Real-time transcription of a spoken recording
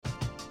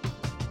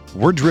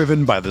We're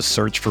driven by the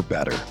search for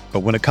better. But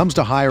when it comes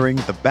to hiring,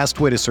 the best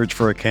way to search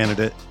for a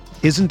candidate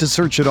isn't to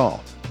search at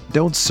all.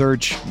 Don't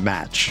search,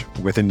 match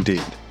with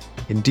Indeed.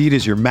 Indeed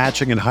is your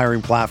matching and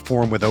hiring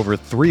platform with over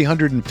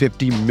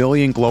 350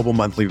 million global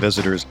monthly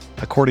visitors,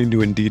 according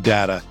to Indeed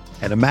data,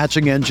 and a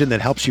matching engine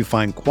that helps you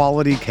find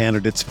quality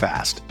candidates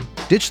fast.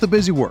 Ditch the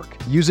busy work.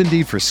 Use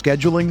Indeed for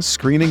scheduling,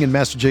 screening, and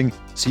messaging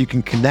so you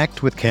can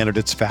connect with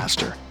candidates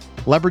faster.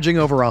 Leveraging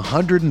over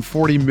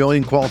 140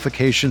 million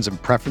qualifications and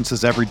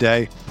preferences every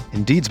day,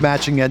 Indeed's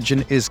matching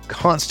engine is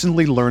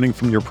constantly learning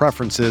from your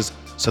preferences,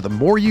 so the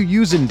more you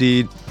use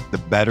Indeed, the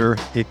better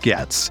it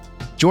gets.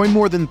 Join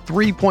more than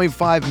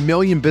 3.5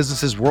 million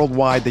businesses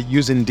worldwide that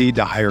use Indeed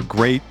to hire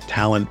great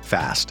talent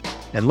fast.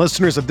 And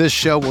listeners of this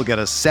show will get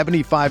a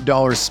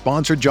 $75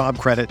 sponsored job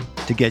credit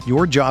to get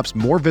your jobs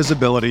more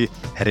visibility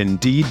at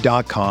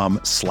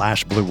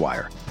Indeed.com/Blue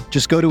Wire.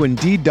 Just go to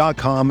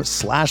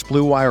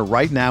Indeed.com/Blue Wire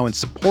right now and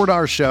support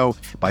our show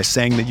by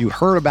saying that you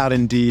heard about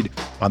Indeed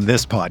on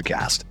this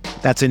podcast.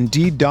 That's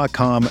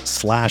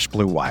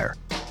Indeed.com/Blue Wire.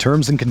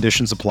 Terms and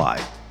conditions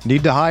apply.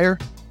 Need to hire?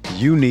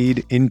 You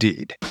need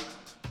Indeed.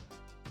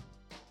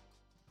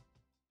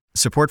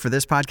 Support for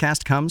this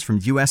podcast comes from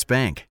U.S.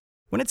 Bank.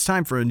 When it's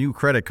time for a new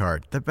credit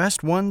card, the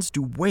best ones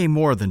do way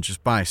more than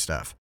just buy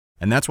stuff.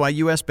 And that's why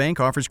U.S.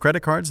 Bank offers credit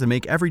cards that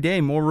make every day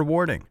more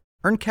rewarding.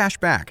 Earn cash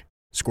back.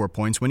 Score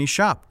points when you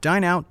shop,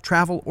 dine out,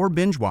 travel, or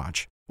binge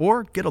watch.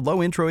 Or get a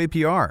low intro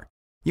APR.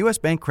 U.S.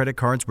 Bank credit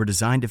cards were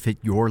designed to fit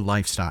your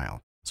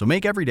lifestyle. So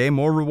make every day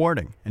more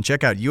rewarding and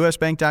check out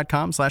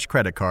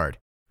usbank.com/credit card.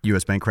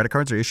 U.S. Bank credit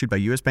cards are issued by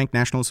U.S. Bank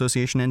National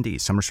Association ND.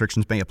 Some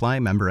restrictions may apply.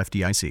 Member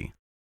FDIC.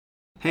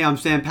 Hey, I'm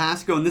Sam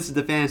Pasco, and this is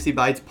the Fantasy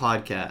Bites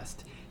podcast.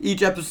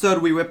 Each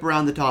episode, we whip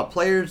around the top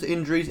players,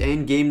 injuries,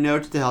 and game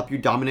notes to help you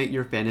dominate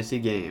your fantasy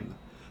game.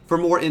 For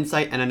more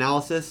insight and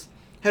analysis,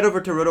 head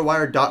over to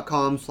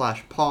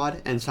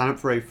rotowire.com/pod and sign up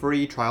for a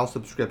free trial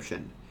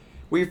subscription.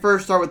 We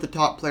first start with the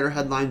top player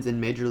headlines in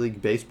Major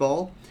League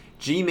Baseball.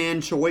 Ji-Man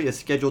Choi is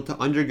scheduled to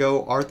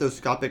undergo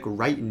arthroscopic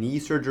right knee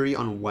surgery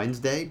on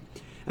Wednesday.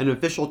 An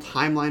official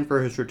timeline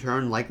for his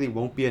return likely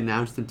won't be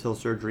announced until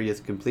surgery is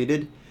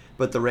completed,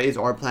 but the Rays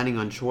are planning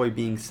on Choi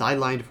being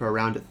sidelined for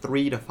around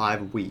 3 to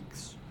 5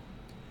 weeks.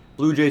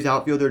 Blue Jays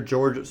outfielder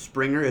George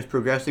Springer is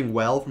progressing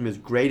well from his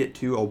grade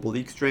 2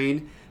 oblique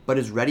strain, but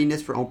his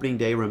readiness for opening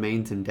day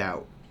remains in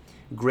doubt.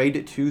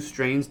 Grade 2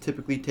 strains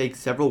typically take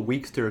several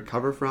weeks to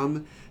recover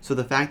from, so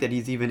the fact that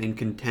he's even in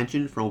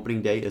contention for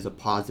opening day is a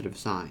positive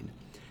sign.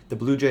 The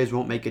Blue Jays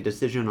won't make a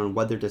decision on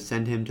whether to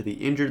send him to the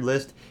injured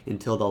list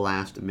until the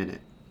last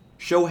minute.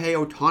 Shohei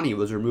Ohtani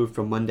was removed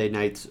from Monday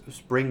night's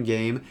spring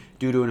game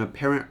due to an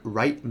apparent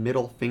right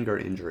middle finger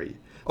injury.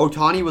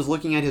 Ohtani was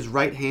looking at his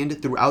right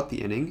hand throughout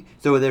the inning,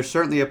 so there's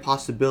certainly a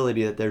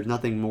possibility that there's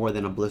nothing more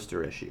than a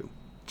blister issue.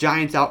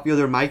 Giants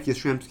outfielder Mike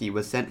Yastrzemski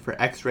was sent for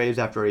x-rays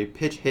after a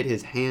pitch hit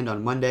his hand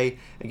on Monday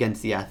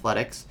against the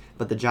Athletics,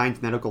 but the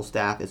Giants medical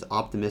staff is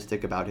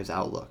optimistic about his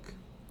outlook.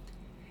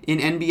 In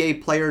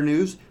NBA player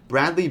news,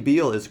 Bradley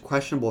Beal is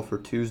questionable for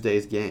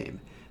Tuesday's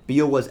game.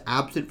 Beal was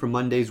absent from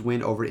Monday's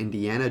win over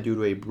Indiana due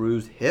to a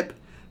bruised hip,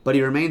 but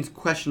he remains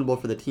questionable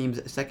for the team's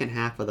second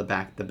half of the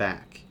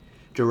back-to-back.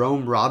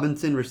 Jerome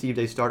Robinson received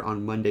a start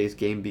on Monday's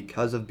game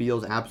because of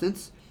Beal's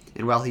absence,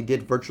 and while he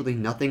did virtually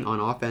nothing on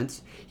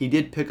offense, he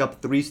did pick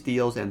up 3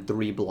 steals and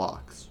 3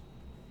 blocks.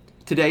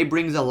 Today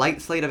brings a light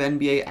slate of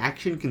NBA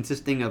action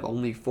consisting of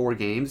only 4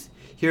 games.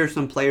 Here are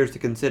some players to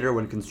consider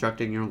when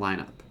constructing your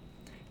lineup.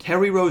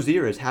 Terry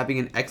Rozier is having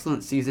an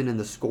excellent season in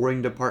the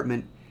scoring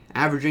department,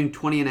 averaging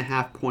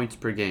 20.5 points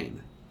per game.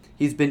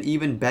 He's been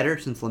even better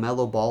since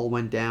LaMelo Ball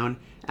went down,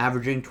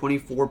 averaging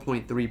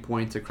 24.3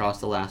 points across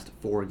the last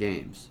 4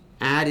 games.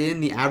 Add in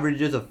the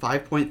averages of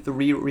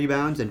 5.3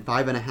 rebounds and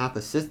 5.5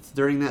 assists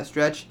during that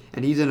stretch,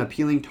 and he's an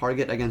appealing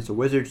target against a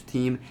Wizards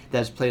team that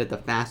has played at the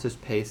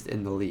fastest pace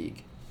in the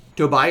league.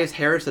 Tobias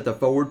Harris at the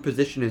forward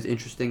position is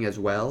interesting as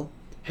well.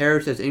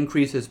 Harris has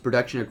increased his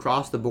production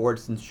across the board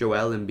since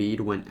Joel Embiid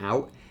went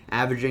out,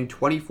 averaging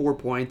 24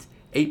 points,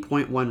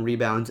 8.1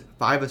 rebounds,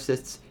 5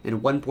 assists,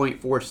 and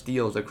 1.4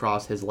 steals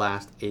across his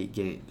last 8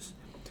 games.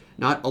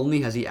 Not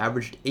only has he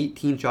averaged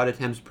 18 shot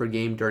attempts per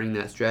game during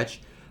that stretch,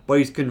 but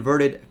he's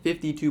converted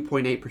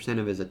 52.8%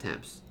 of his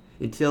attempts.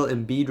 Until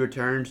Embiid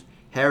returns,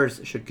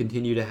 Harris should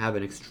continue to have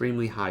an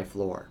extremely high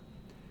floor.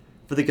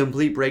 For the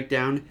complete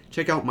breakdown,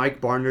 check out Mike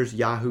Barner's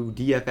Yahoo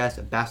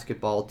DFS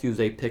Basketball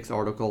Tuesday Picks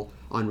article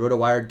on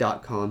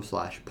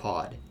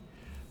rotowire.com/pod.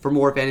 For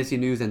more fantasy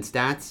news and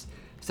stats,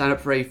 sign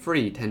up for a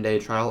free 10-day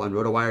trial on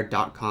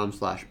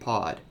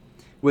rotowire.com/pod.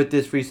 With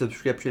this free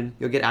subscription,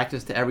 you'll get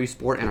access to every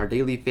sport and our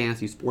daily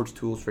fantasy sports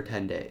tools for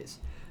 10 days.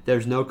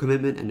 There's no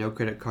commitment and no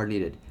credit card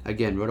needed.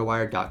 Again,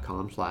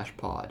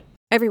 rotowire.com/pod.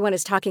 Everyone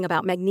is talking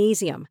about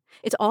magnesium.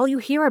 It's all you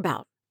hear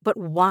about. But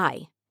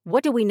why?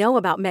 What do we know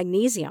about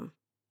magnesium?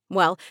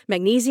 Well,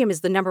 magnesium is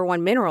the number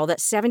one mineral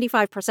that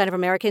 75% of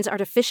Americans are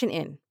deficient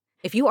in.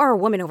 If you are a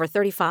woman over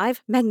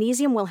 35,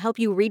 magnesium will help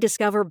you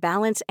rediscover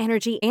balance,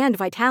 energy, and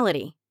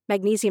vitality.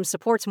 Magnesium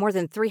supports more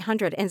than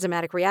 300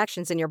 enzymatic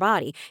reactions in your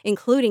body,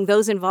 including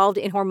those involved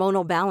in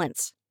hormonal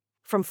balance.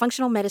 From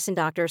functional medicine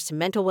doctors to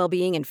mental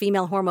well-being and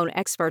female hormone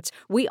experts,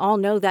 we all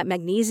know that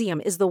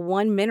magnesium is the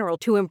one mineral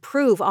to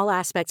improve all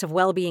aspects of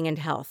well-being and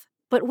health.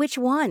 But which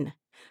one?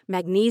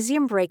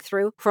 Magnesium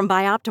Breakthrough from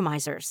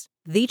Bioptimizers,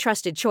 the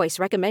trusted choice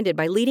recommended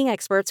by leading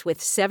experts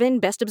with 7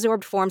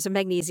 best-absorbed forms of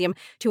magnesium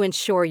to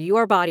ensure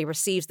your body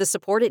receives the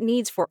support it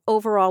needs for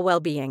overall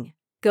well-being.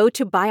 Go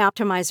to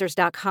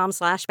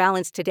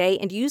bioptimizers.com/balance today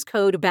and use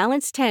code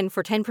BALANCE10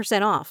 for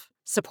 10% off.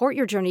 Support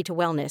your journey to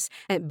wellness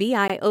at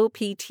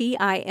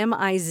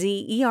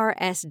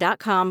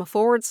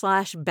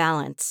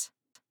bioptimizers.com/balance.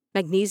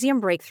 Magnesium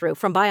Breakthrough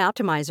from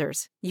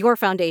Bioptimizers, your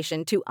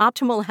foundation to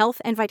optimal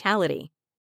health and vitality.